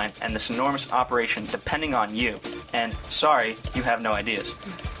script deadline and this enormous operation depending on you. And, sorry, you have no ideas."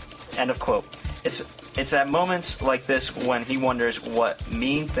 End of quote. It's at moments like this when he wonders what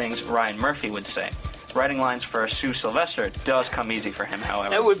mean things Ryan Murphy would say. Writing lines for Sue Sylvester does come easy for him,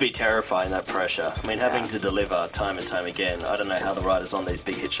 however. It would be terrifying, that pressure. I mean, having to deliver time and time again. I don't know how the writers on these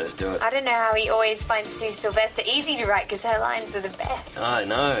big hit shows do it. I don't know how he always finds Sue Sylvester easy to write because her lines are the best. I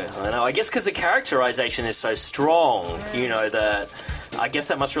know. I guess because the characterization is so strong, that I guess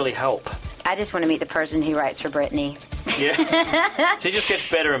that must really help. I just want to meet the person who writes for Britney. Yeah. She just gets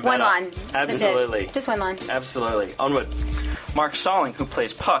better and better. One line. Absolutely. Just one line. Absolutely. Onward. Mark Salling, who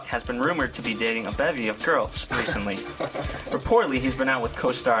plays Puck, has been rumored to be dating a bevy of girls recently. Reportedly, he's been out with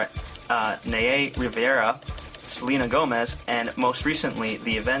co-star Naya Rivera, Selena Gomez, and most recently,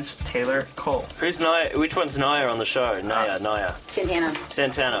 The Event's Taylor Cole. Who's Naya? Which one's Naya on the show? Naya.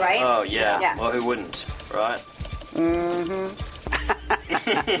 Santana. Right? Oh, yeah. Yeah. Well, who wouldn't, right? Mm-hmm.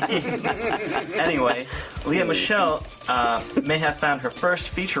 Anyway, Lea Michele may have found her first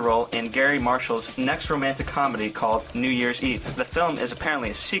feature role in Gary Marshall's next romantic comedy called New Year's Eve. The film is apparently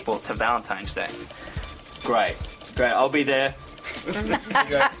a sequel to Valentine's Day. Great. I'll be there.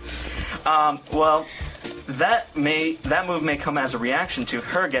 Well, that move may come as a reaction to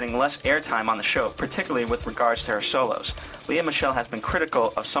her getting less airtime on the show, particularly with regards to her solos. Lea Michele has been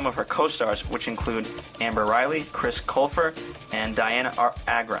critical of some of her co-stars, which include Amber Riley, Chris Colfer, and Diana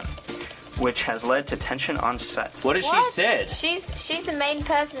Agron, which has led to tension on set. What has she said? She's the main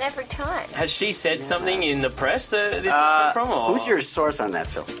person every time. Has she said something in the press that this has come from? Or? Who's your source on that,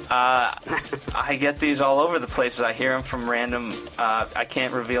 Phil? I get these all over the places. I hear them from random. I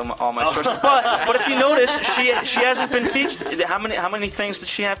can't reveal all my sources, but if you notice, she hasn't been featured. How many things did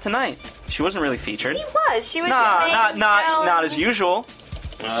she have tonight? She wasn't really featured. She was. Not as usual.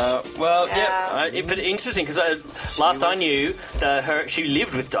 But interesting because last I knew, she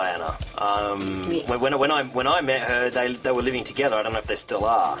lived with Diana. When I met her, they were living together. I don't know if they still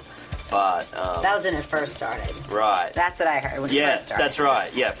are, but that was when it first started. Right. That's what I heard when it first started. That's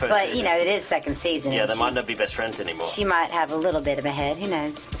right. Yeah, first season. But it is second season. Yeah, they might not be best friends anymore. She might have a little bit of a head. Who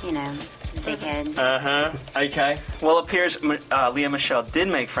knows? Big head. Okay. Well, it appears Lea Michele did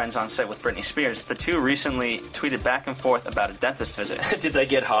make friends on set with Britney Spears. The two recently tweeted back and forth about a dentist visit. Did they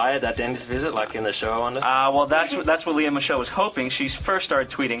get high at that dentist visit, like in the show? I wonder. Well, that's what Lea Michele was hoping. She first started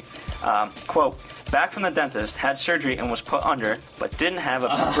tweeting, quote, "Back from the dentist, had surgery and was put under, but didn't have a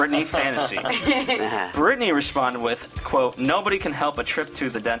Britney fantasy." Britney responded with, quote, "Nobody can help a trip to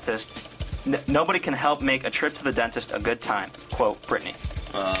the dentist. Nobody can help make a trip to the dentist a good time." Quote, Britney.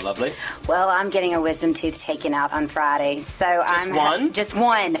 Lovely. Well, I'm getting a wisdom tooth taken out on Friday, so one? Just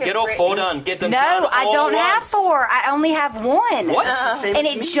one. Get all four done. Get them no, done. No, I don't have four. I only have one. What? And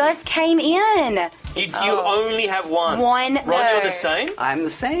it just came in. You only have one. One. Ron, you're the same. I'm the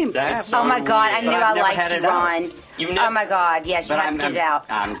same. Oh my God! I knew I liked you, Ron. Oh my God! Yes, you have to get it out.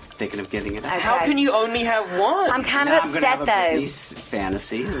 I'm thinking of getting it out. Okay. How can you only have one? I'm kind of upset I'm gonna have though. a Britney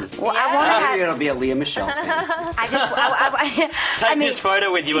fantasy. Well, I want to have. It'll be a Lea Michele fantasy. Take this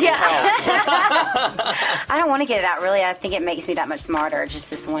photo with you. It'll help. I don't want to get it out. Really, I think it makes me that much smarter. Just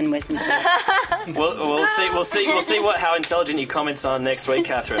this one wisdom tooth. We'll see. We'll see how intelligent your comments are next week,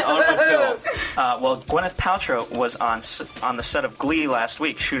 Catherine. On Phil. Well, Gwyneth Paltrow was on the set of Glee last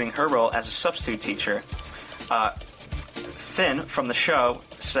week, shooting her role as a substitute teacher. Finn from the show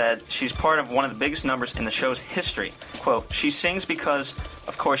said she's part of one of the biggest numbers in the show's history. Quote, "She sings because,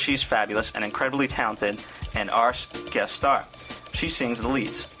 of course, she's fabulous and incredibly talented, and our guest star. She sings the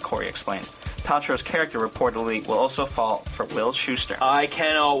leads," Corey explained. Paltrow's character reportedly will also fall for Will Schuester. I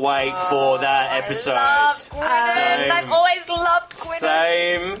cannot wait for that episode. I've always loved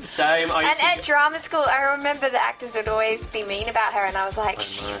Same. And at drama school, I remember the actors would always be mean about her, and I was like,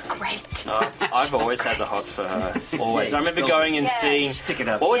 she's great. I've always had the hots for her. Always. I remember going and seeing. Stick it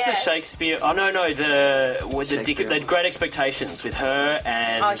up. What was the Shakespeare? Oh no, the Great Expectations with her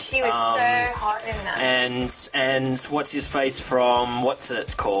and. Oh, she was so hot in that. And what's his face from? What's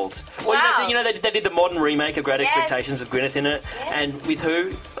it called? Well, Wow. They did the modern remake of Great Expectations with Gwyneth in it, and with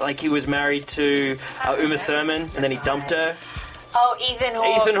who? Like he was married to Uma Thurman, and then he dumped her. Oh, Ethan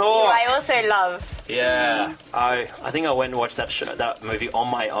Hawke. Ethan Hawke. Who I also love. Yeah, I think I went and watched that movie on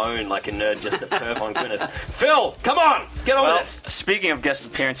my own, like a nerd, just a perv on Gwyneth. Phil, come on, get on with it. Speaking of guest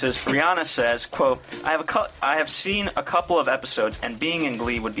appearances, Rihanna says, quote, I have seen a couple of episodes and being in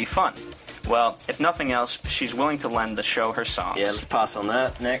Glee would be fun. Well, if nothing else, she's willing to lend the show her songs. Yeah, let's pass on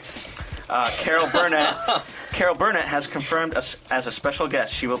that. Next. Carol Burnett has confirmed as a special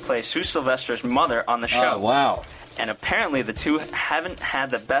guest she will play Sue Sylvester's mother on the show. Oh, wow. And apparently the two haven't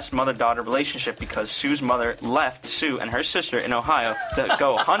had the best mother-daughter relationship because Sue's mother left Sue and her sister in Ohio to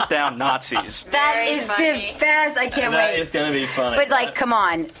go hunt down Nazis. That is the best. I can't wait. That is going to be funny. But, like, come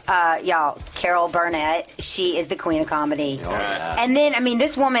on, y'all. Carol Burnett, she is the queen of comedy. Oh, yeah. And then, I mean,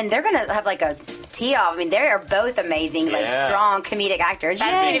 this woman, they're going to have, like, a tee-off. I mean, they are both amazing, like, strong comedic actors.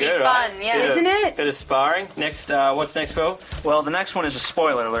 That's going to be fun, right? yeah. Isn't it? Bit of sparring. Next, what's next, Phil? Well, the next one is a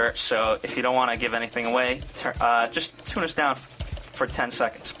spoiler alert, so if you don't want to give anything away, just tune us down for 10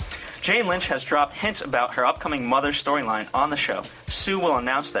 seconds. Jane Lynch has dropped hints about her upcoming mother storyline on the show. Sue will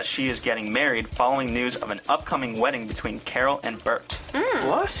announce that she is getting married following news of an upcoming wedding between Carol and Bert.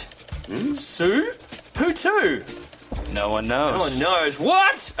 What? Sue? Who to? No one knows. No one knows.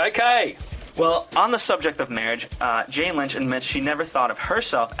 What? Okay. Well, on the subject of marriage, Jane Lynch admits she never thought of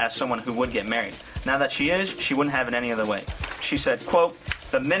herself as someone who would get married. Now that she is, she wouldn't have it any other way. She said, quote,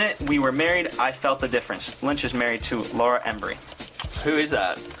 "The minute we were married, I felt the difference." Lynch is married to Laura Embry. Who is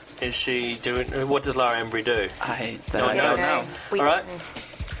that? Is she doing... What does Laura Embry do? I No one knows. know. All right.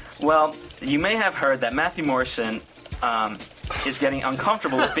 Well, you may have heard that Matthew Morrison is getting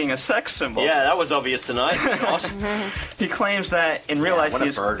uncomfortable with being a sex symbol. Yeah, that was obvious tonight. He claims that in real life what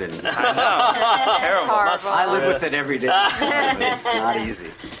he's... a burden. Terrible. Horrible. I live with it every day. It's not easy.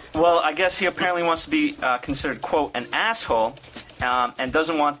 Well, I guess he apparently wants to be considered, quote, an asshole, and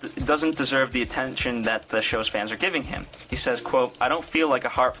doesn't deserve the attention that the show's fans are giving him. He says, quote, "I don't feel like a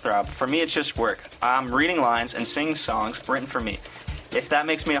heartthrob. For me, it's just work. I'm reading lines and singing songs written for me. If that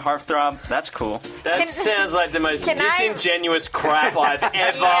makes me a heartthrob, that's cool." That sounds like the most Can I- disingenuous crap I've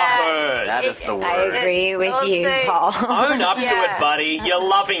ever heard. That is the word. I agree with you, Also- Paul. Own up to Yeah. it, buddy. You're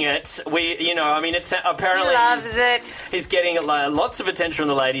loving it. It's apparently He loves it. he's getting lots of attention from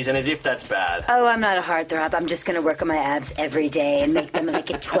the ladies, and as if that's bad. Oh, I'm not a heartthrob. I'm just going to work on my abs every day and make them like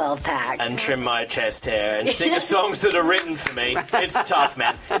a 12-pack. And trim my chest hair and sing the songs that are written for me. It's tough,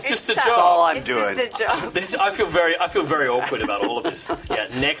 man. It's just a tough. job. all I'm It's doing. just a job. I feel very awkward about all of this. Yeah,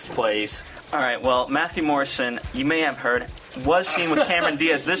 next, please. All right, well, Matthew Morrison, you may have heard, was seen with Cameron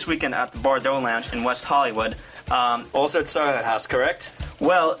Diaz this weekend at the Bordeaux Lounge in West Hollywood. Also at Soho House, correct?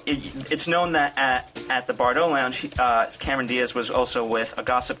 Well, it's known that at the Bordeaux Lounge, Cameron Diaz was also with a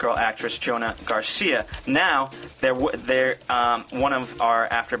Gossip Girl actress, Jonah Garcia. Now, one of our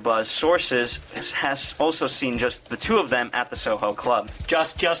AfterBuzz sources has also seen just the two of them at the Soho Club.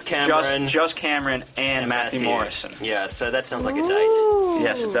 Just Cameron. Just Cameron and Matthew Morrison. Yeah, so that sounds like a date.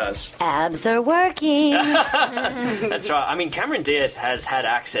 Yes, it does. Abs are working. That's right. I mean, Cameron Diaz has had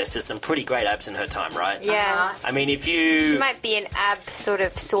access to some pretty great abs in her time, right? Yes. I mean, if you... She might be an ab sort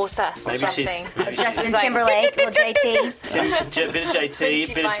of saucer or Maybe something. she's- Justin Like- Timberlake, little JT. bit of JT,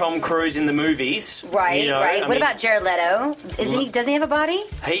 She bit of Tom finds- Cruise in the movies. Right, you know, right. I What mean, about Jared Leto? Doesn't he have a body?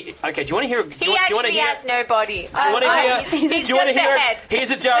 Okay, do you want to hear... He actually has no body. Do you want to hear? He's do you want to just a hear? head.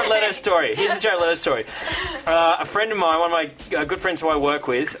 Here's a Jared Leto story. A friend of mine, one of my good friends who I work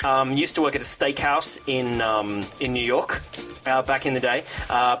with, used to work at a steakhouse in New York back in the day.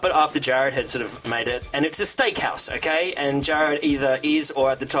 But after Jared had sort of made it, and it's a steakhouse, okay. And Jared either is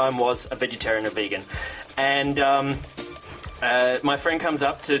or at the time was a vegetarian or vegan, and. My friend comes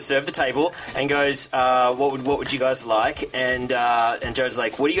up to serve the table and goes, "What would you guys like?" And Jared's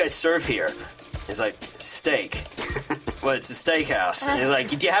like, "What do you guys serve here?" He's like, "Steak." Well, it's a steakhouse. And he's like,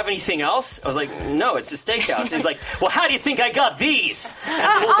 "Do you have anything else?" I was like, "No, it's a steakhouse." And he's like, "Well, how do you think I got these?"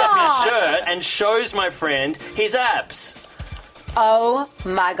 And pulls up his shirt and shows my friend his abs. Oh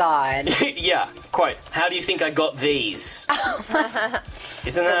my God. Yeah, quote, "How do you think I got these?"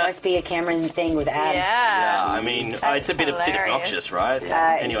 Isn't There that? must be a Cameron thing with abs. Yeah, I mean, it's a bit obnoxious, right?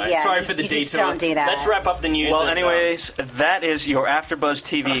 Anyway, sorry for the you detour. just don't do that. Let's wrap up the news. Well, anyways, that is your AfterBuzz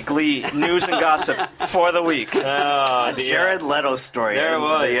TV Glee news and gossip for the week. Oh, dear. Jared Leto's story. There it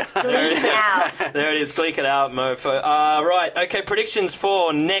was. Glee's out. There it is. Gleek it out, mofo. Right, okay, predictions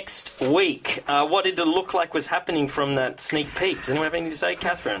for next week. What did it look like was happening from that sneak peek? Does anyone have anything to say,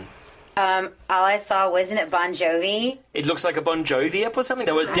 Catherine? All I saw, wasn't it Bon Jovi? It looks like a Bon Jovi ep or something.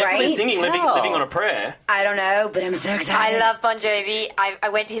 They was definitely Right? singing living on a Prayer. I don't know, but I'm so excited. I love Bon Jovi. I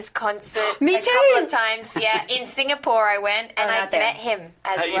went to his concert Me a too. couple of times. Yeah, in Singapore I went and I not there. met him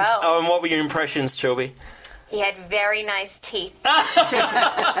as Hey, well. Oh, and what were your impressions, Chilby? He had very nice teeth.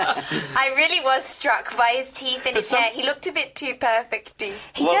 I really was struck by his teeth and his hair. He looked a bit too perfect.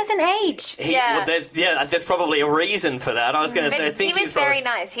 He doesn't age. Yeah. Well, there's probably a reason for that. I was going to say, I think he was he's very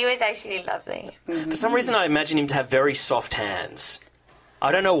nice. He was actually lovely. For some reason, I imagine him to have very soft hands.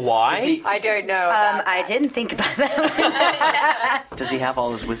 I don't know why. I don't know. About I didn't think about that. Does he have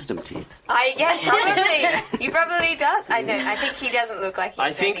all his wisdom teeth? Probably. He probably does. I know. I think he doesn't look like.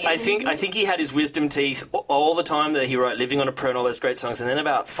 I think he had his wisdom teeth all the time that he wrote "Living on a Prayer" and all those great songs, and then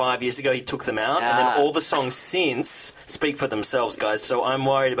about 5 years ago he took them out, and then all the songs since speak for themselves, guys. So I'm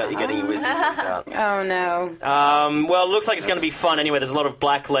worried about you getting your wisdom teeth out. Oh no. Well, it looks like it's going to be fun anyway. There's a lot of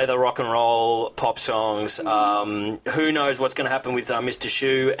black leather rock and roll pop songs. Who knows what's going to happen with Mr.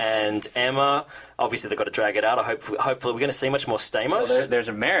 Shu and Emma? Obviously, they've got to drag it out. Hopefully, we're going to see much more Stamos. Well, there's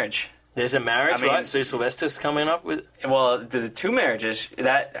a marriage. There's a marriage, right? Sue Sylvester's coming up with. Well, the two marriages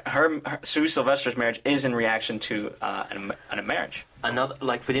that her Sue Sylvester's marriage is in reaction to a marriage. Another,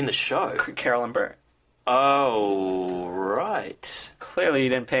 like within the show. Carol and Bert. Oh, right. Clearly, you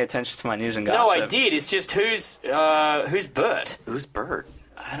didn't pay attention to my news and gossip. No, I did. It's just who's Bert? Who's Bert?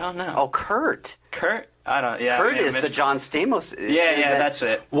 I don't know. Oh, Kurt. Kurt? I don't. Yeah. Kurt is the John Stamos. Yeah, that's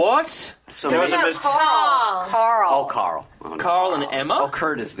it. What? So There was a Carl. Oh, Carl. Oh, no. Carl and Emma? Oh,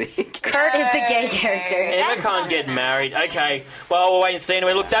 Kurt is the. Kurt is the gay character. Emma can't get married. Okay. Well, we'll wait and see.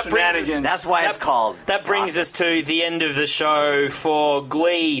 Anyway, look, that brings us, That's why it's called. that brings us to the end of the show for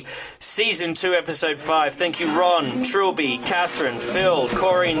Glee Season 2, Episode 5. Thank you, Ron, Trilby, Catherine, Phil,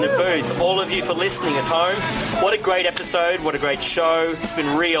 Corey in the booth, all of you for listening at home. What a great episode. What a great show. It's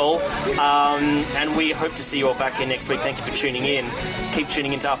been real. And we hope to see you all back here next week. Thank you for tuning in. Keep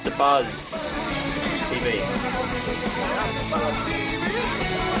tuning into AfterBuzz TV.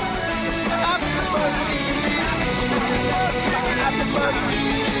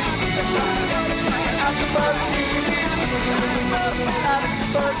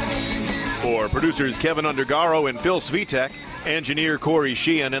 For producers Kevin Undergaro and Phil Svitek, engineer Corey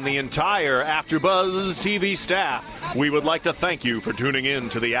Sheehan, and the entire AfterBuzz TV staff, we would like to thank you for tuning in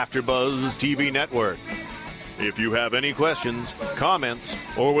to the AfterBuzz TV network. If you have any questions, comments,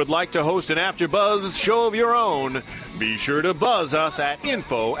 or would like to host an AfterBuzz show of your own, be sure to buzz us at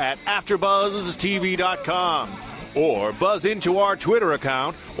info@AfterBuzzTV.com or buzz into our Twitter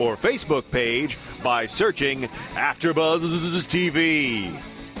account or Facebook page by searching AfterBuzz TV.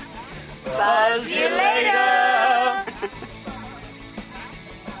 Buzz you later.